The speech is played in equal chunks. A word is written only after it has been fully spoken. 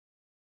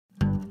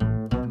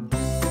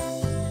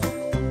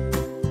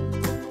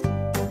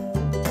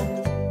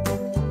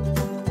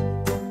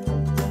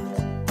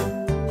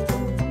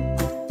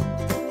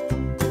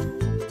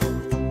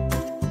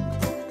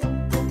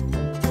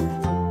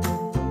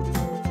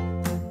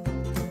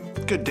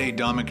Good day,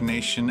 Domik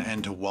Nation,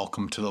 and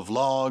welcome to the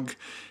vlog.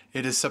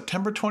 It is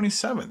September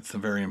 27th, a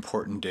very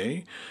important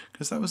day,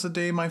 because that was the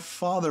day my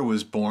father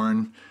was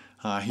born.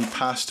 He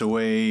passed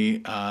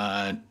away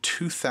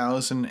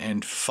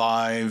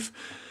 2005,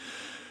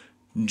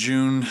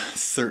 June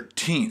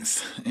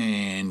 13th,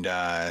 and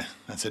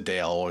that's a day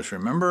I'll always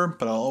remember,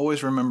 but I'll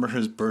always remember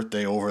his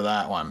birthday over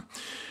that one.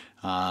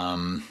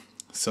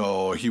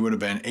 So he would have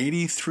been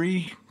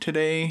 83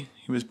 today.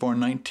 He was born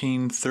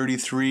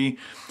 1933.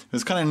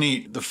 It's kind of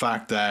neat, the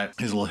fact that,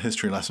 here's a little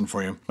history lesson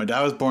for you. My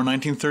dad was born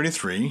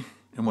 1933,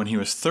 and when he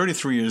was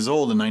 33 years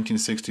old in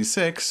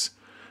 1966,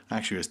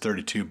 actually he was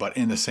 32, but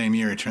in the same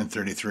year he turned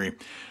 33.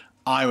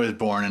 I was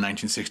born in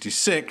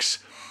 1966,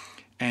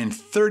 and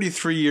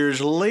 33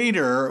 years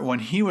later, when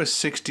he was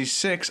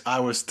 66, I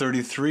was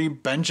 33,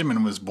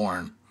 Benjamin was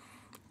born.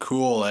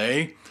 Cool,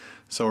 eh?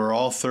 So we're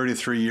all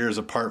 33 years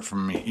apart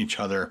from each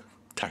other,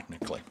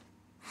 technically.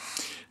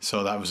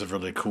 So that was a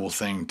really cool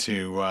thing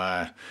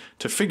to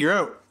figure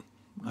out.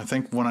 I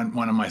think when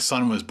my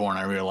son was born,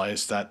 I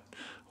realized that,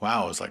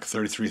 wow, it was like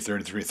 33,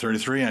 33,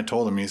 33. And I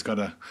told him he's got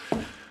to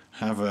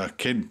have a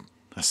kid,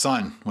 a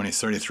son, when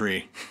he's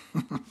 33.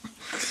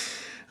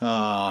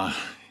 Yeah,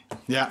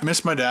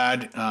 miss my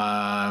dad.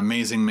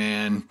 Amazing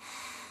man.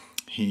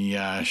 He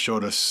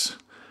showed us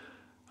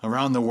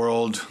around the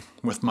world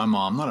with my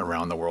mom. Not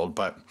around the world,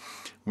 but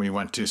we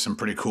went to some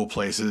pretty cool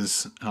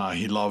places.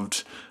 He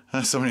loved...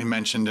 somebody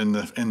mentioned in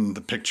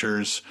the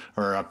pictures,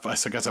 or I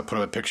guess I put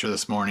up a picture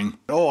this morning.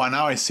 Oh, and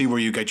now I see where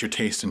you get your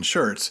taste in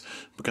shirts,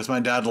 because my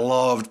dad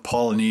loved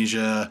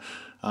Polynesia,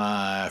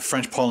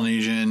 French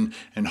Polynesian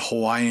and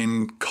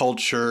Hawaiian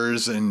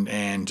cultures,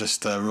 and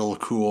just a real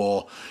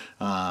cool.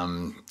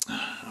 I'm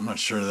not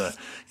sure the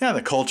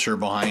culture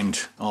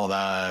behind all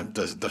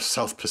the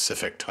South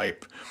Pacific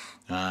type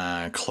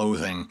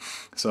clothing.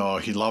 So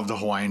he loved the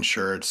Hawaiian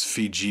shirts,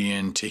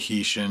 Fijian,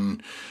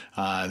 Tahitian.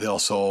 They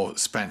also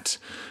spent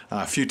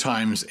a few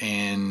times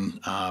in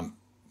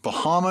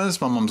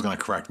Bahamas. My mom's going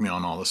to correct me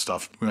on all this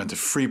stuff. We went to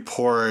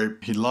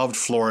Freeport. He loved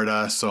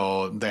Florida.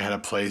 So they had a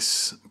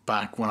place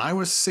back when I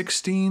was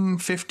 15,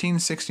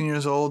 16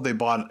 years old. They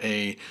bought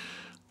a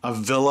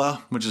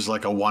villa, which is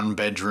like a one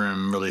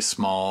bedroom, really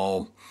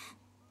small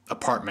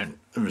apartment.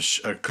 It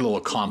was a little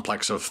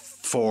complex of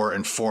 4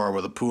 and 4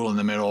 with a pool in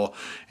the middle,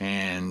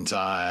 and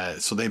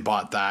so they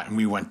bought that, and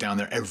we went down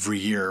there every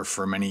year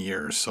for many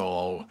years.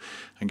 So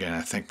again,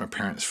 I thank my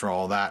parents for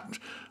all that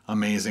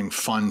amazing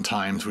fun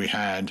times we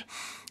had.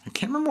 I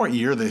can't remember what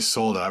year they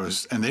sold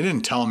it. And they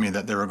didn't tell me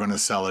that they were going to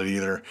sell it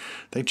either.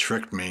 They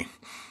tricked me.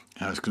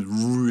 I was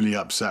really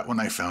upset when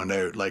I found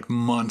out, like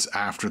months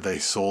after they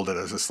sold it.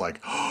 I was just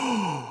like,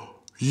 oh,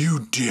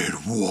 you did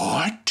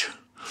what?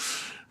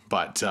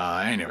 But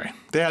anyway,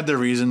 they had their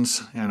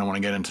reasons, and I don't want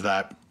to get into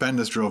that. Ben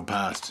just drove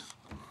past.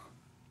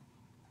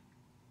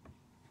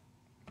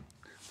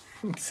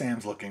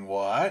 Sam's looking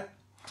what?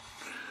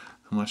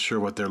 I'm not sure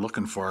what they're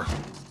looking for.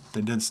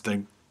 They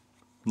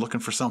looking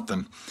for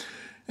something.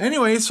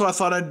 Anyway, so I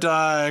thought I'd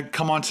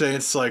come on today.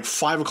 It's like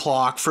 5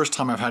 o'clock. First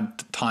time I've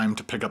had time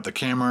to pick up the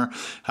camera.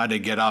 Had to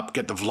get up,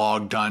 get the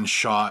vlog done,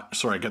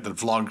 get the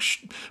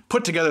vlog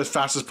put together as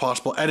fast as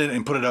possible, edit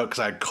and put it out, because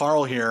I had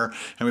Carl here,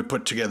 and we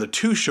put together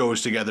 2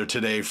 shows together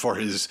today for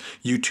his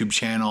YouTube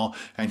channel,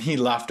 and he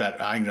left at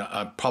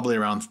probably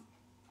around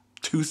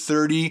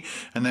 2:30,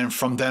 and then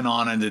from then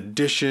on I did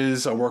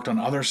dishes. I worked on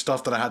other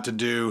stuff that I had to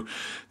do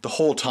the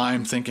whole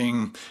time,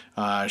 thinking,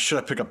 should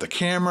I pick up the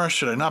camera?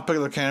 Should I not pick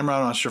up the camera?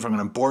 I'm not sure if I'm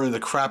going to bore the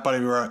crap out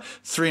of you.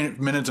 3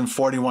 minutes and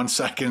 41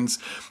 seconds.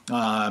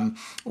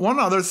 One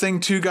other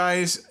thing too,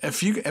 guys,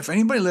 if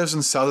anybody lives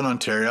in Southern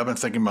Ontario, I've been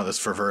thinking about this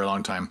for a very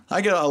long time.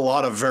 I get a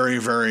lot of very,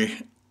 very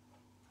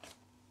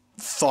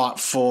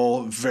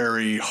thoughtful,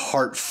 very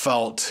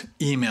heartfelt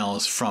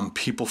emails from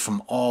people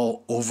from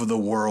all over the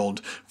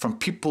world, from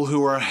people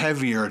who are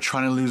heavier,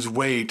 trying to lose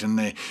weight,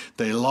 and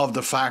they love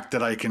the fact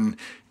that I can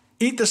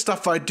eat the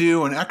stuff I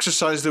do and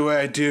exercise the way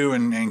I do,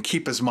 and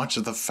keep as much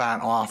of the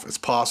fat off as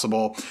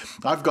possible.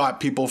 I've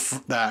got people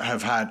that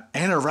have had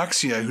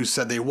anorexia who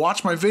said they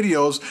watch my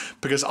videos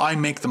because I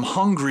make them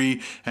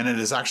hungry, and it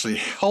is actually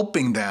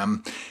helping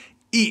them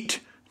eat,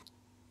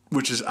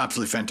 which is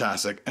absolutely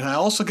fantastic. And I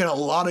also get a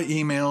lot of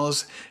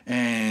emails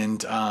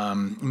and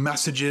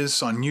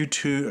messages on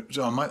YouTube,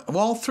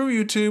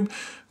 through YouTube,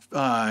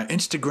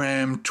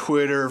 Instagram,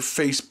 Twitter,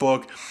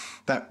 Facebook,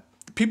 that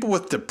people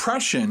with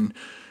depression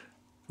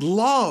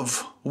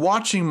love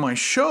watching my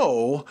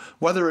show,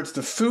 whether it's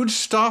the food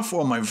stuff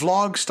or my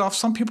vlog stuff.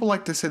 Some people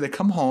like to say they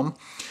come home,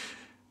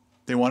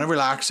 they want to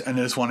relax, and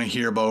they just want to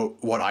hear about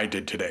what I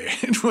did today,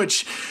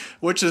 which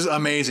is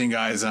amazing,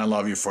 guys, and I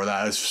love you for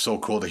that. It's so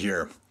cool to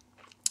hear.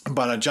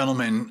 But a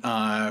gentleman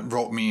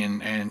wrote me,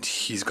 and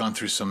he's gone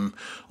through some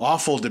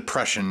awful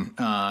depression,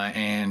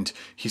 and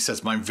he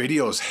says my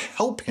videos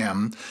help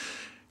him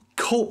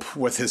cope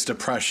with his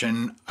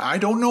depression. I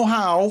don't know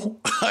how.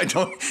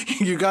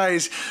 You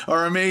guys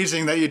are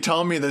amazing that you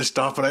tell me this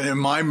stuff, but in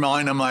my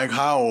mind, I'm like,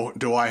 how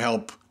do I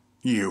help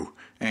you?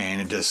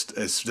 and it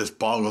just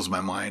boggles my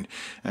mind.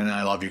 And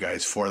I love you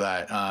guys for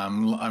that.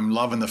 I'm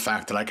loving the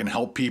fact that I can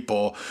help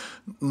people,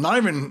 not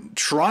even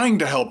trying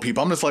to help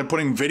people. I'm just like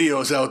putting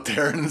videos out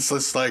there, and it's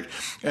just like,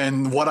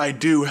 and what I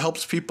do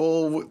helps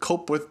people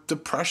cope with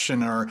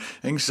depression or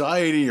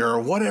anxiety or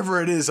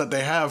whatever it is that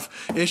they have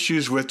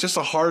issues with, just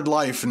a hard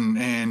life.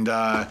 And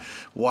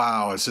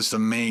wow, it's just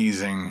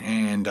amazing.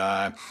 And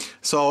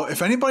so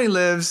if anybody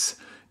lives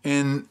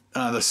in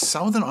the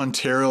Southern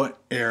Ontario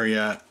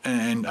area,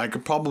 and I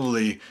could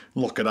probably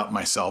look it up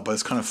myself, but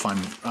it's kind of fun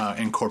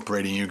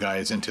incorporating you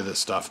guys into this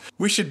stuff.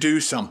 We should do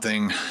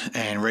something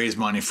and raise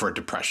money for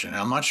depression.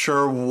 I'm not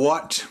sure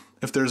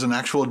if there's an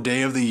actual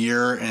day of the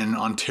year in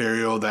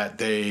Ontario that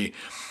they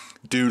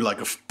do like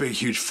a big,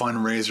 huge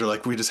fundraiser.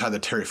 Like we just had the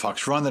Terry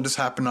Fox Run that just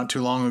happened not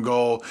too long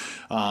ago.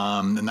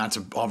 And that's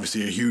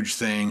obviously a huge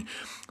thing.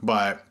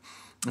 But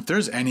if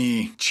there's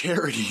any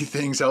charity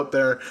things out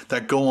there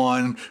that go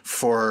on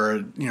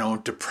for,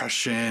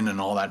 depression and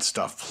all that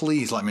stuff,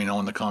 please let me know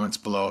in the comments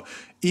below.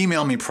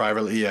 Email me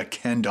privately at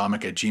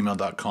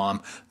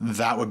kendomik@gmail.com.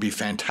 That would be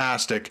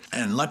fantastic.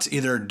 And let's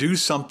either do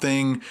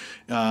something,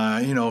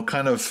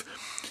 kind of,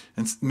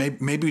 and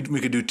maybe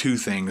we could do two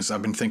things.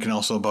 I've been thinking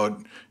also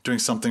about doing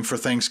something for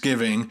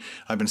Thanksgiving.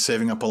 I've been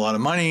saving up a lot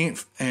of money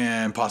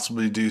and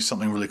possibly do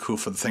something really cool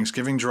for the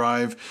Thanksgiving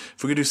drive.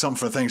 If we could do something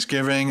for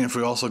Thanksgiving, if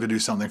we also could do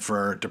something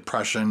for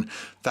depression,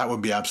 that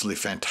would be absolutely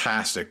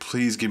fantastic.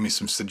 Please give me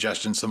some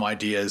suggestions, some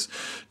ideas.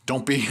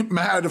 Don't be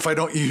mad if I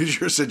don't use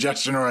your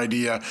suggestion or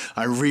idea.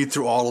 I read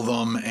through all of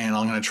them, and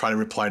I'm going to try to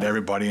reply to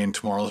everybody in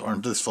tomorrow's or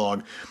this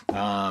vlog.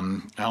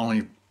 I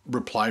only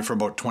reply for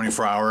about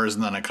 24 hours,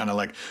 and then I kind of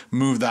like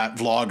move that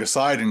vlog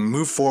aside and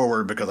move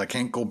forward because I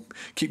can't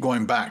keep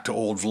going back to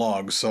old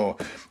vlogs. So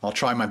I'll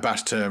try my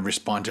best to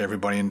respond to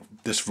everybody in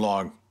this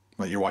vlog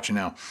that you're watching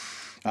now.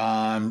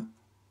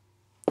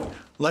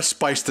 Let's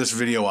spice this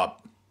video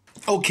up.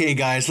 Okay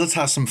guys, let's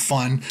have some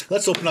fun.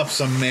 Let's open up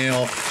some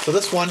mail. So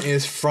this one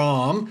is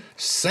from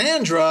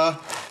Sandra,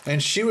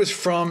 and she was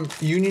from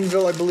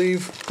Unionville, I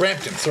believe.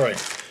 Brampton, sorry.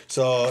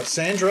 So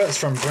Sandra is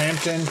from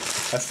Brampton.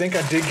 I think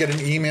I did get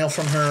an email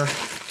from her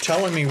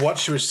telling me what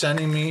she was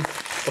sending me,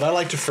 but I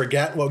like to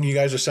forget what you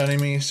guys are sending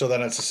me so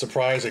that it's a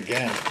surprise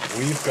again.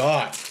 We've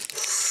got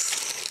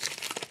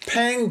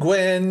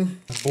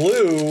penguin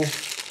blue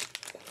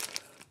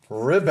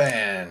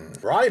Ray-Ban.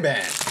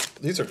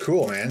 These are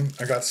cool, man.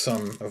 I got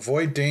some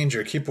avoid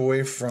danger, keep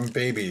away from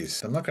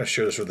babies. I'm not gonna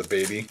share this with the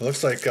baby. It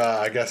looks like,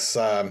 I guess,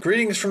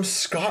 greetings from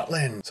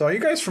Scotland. So are you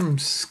guys from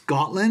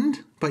Scotland,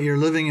 but you're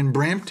living in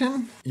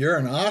Brampton? You're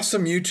an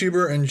awesome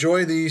YouTuber.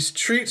 Enjoy these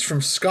treats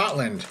from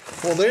Scotland.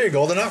 Well, there you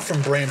go. They're not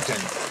from Brampton.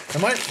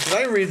 Did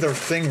I read the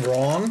thing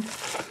wrong?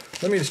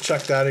 Let me just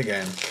check that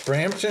again.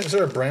 Brampton, is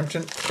there a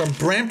Brampton? From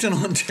Brampton,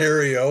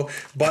 Ontario,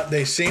 but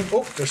they seem,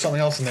 oh, there's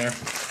something else in there.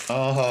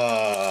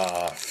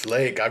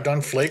 Flake. I've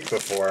done flake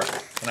before,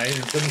 and I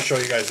didn't show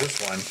you guys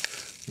this one.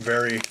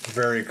 Very,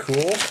 very cool.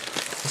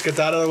 Let's get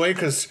that out of the way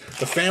because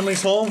the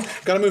family's home.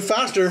 Gotta move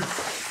faster.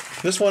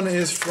 This one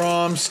is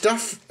from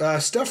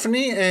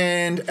Stephanie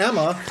and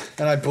Emma,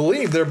 and I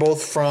believe they're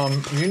both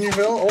from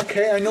Unionville.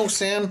 Okay, I know,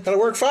 Sam. Gotta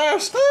work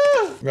fast.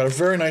 We got a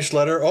very nice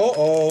letter.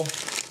 Uh-oh.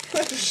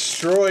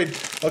 Destroyed.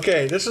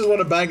 Okay, this is what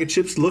a bag of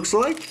chips looks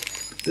like.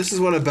 This is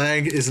what a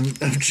bag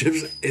of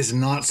chips is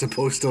not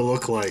supposed to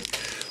look like.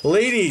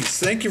 Ladies,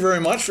 thank you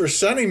very much for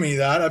sending me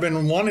that. I've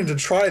been wanting to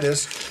try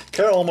this.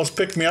 Carol almost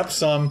picked me up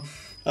some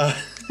at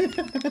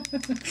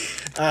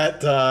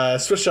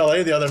Swiss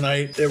Chalet the other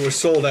night. It was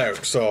sold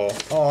out, so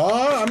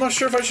I'm not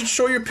sure if I should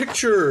show your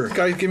picture.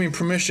 Guys, give me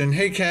permission.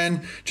 Hey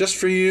Ken, just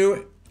for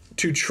you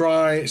to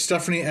try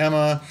Stephanie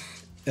Emma,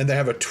 and they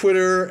have a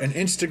Twitter, an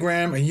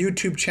Instagram, a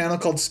YouTube channel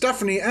called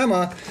Stephanie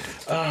Emma.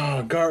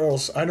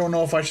 Girls, I don't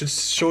know if I should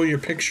show your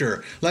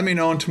picture. Let me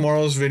know in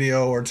tomorrow's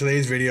video or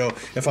today's video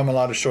if I'm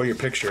allowed to show your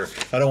picture.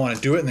 I don't want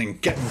to do it and then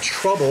get in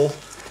trouble.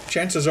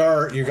 Chances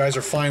are you guys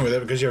are fine with it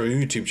because you have a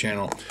YouTube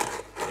channel.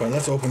 But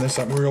let's open this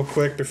up real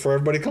quick before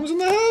everybody comes in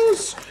the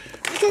house.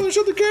 I'm trying to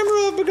shut the camera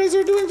off because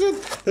they're doing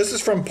something. This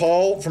is from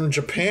Paul from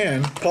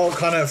Japan. Paul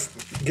kind of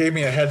gave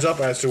me a heads up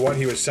as to what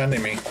he was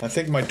sending me. I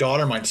think my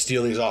daughter might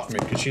steal these off me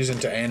because she's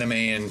into anime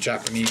and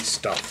Japanese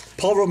stuff.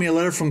 Paul wrote me a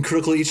letter from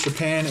Critical Eats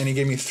Japan, and he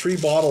gave me 3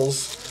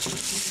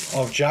 bottles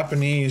of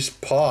Japanese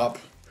pop,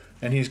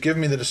 and he's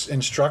given me the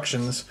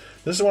instructions.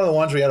 This is one of the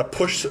ones where you had to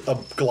push a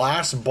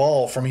glass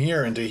ball from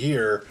here into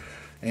here.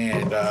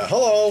 And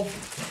hello.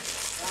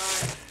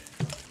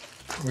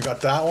 We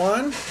got that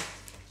one.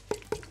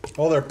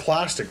 Oh, they're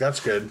plastic. That's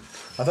good.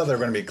 I thought they were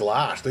going to be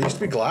glass. They used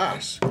to be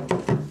glass.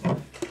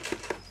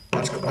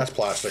 That's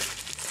plastic.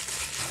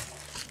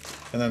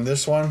 And then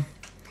this one.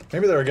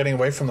 Maybe they were getting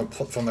away from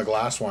the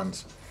glass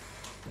ones.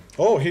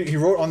 Oh, he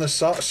wrote on the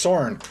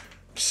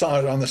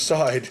on the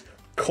side,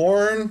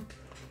 corn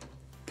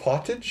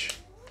pottage.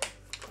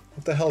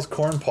 What the hell is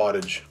corn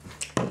pottage?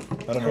 I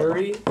don't know.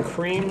 Curry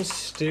cream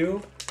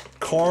stew.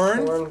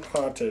 Corn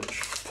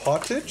pottage.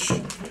 Pottage,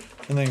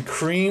 and then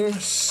cream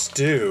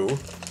stew.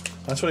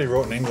 That's what he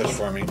wrote in English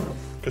for me,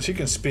 because he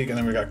can speak. And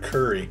then we got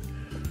curry.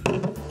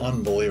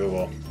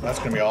 Unbelievable. That's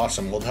going to be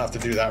awesome. We'll have to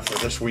do that for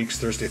this week's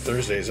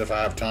Thursdays if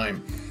I have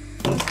time.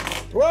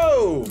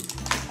 Whoa!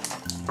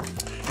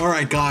 All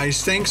right,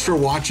 guys. Thanks for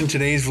watching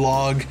today's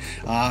vlog.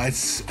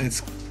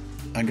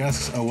 I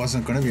guess it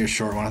wasn't going to be a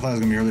short one. I thought it was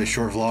going to be a really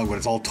short vlog, but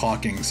it's all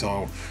talking,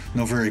 so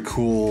no very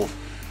cool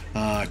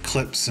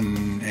clips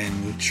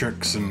and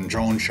tricks and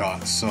drone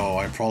shots. So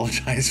I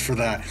apologize for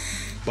that.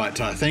 But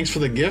thanks for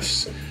the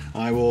gifts.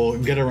 I will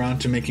get around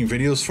to making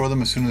videos for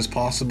them as soon as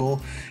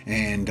possible.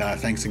 And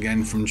thanks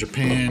again from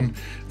Japan,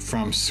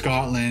 from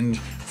Scotland,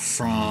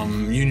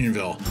 from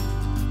Unionville.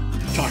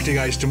 Talk to you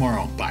guys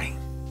tomorrow. Bye.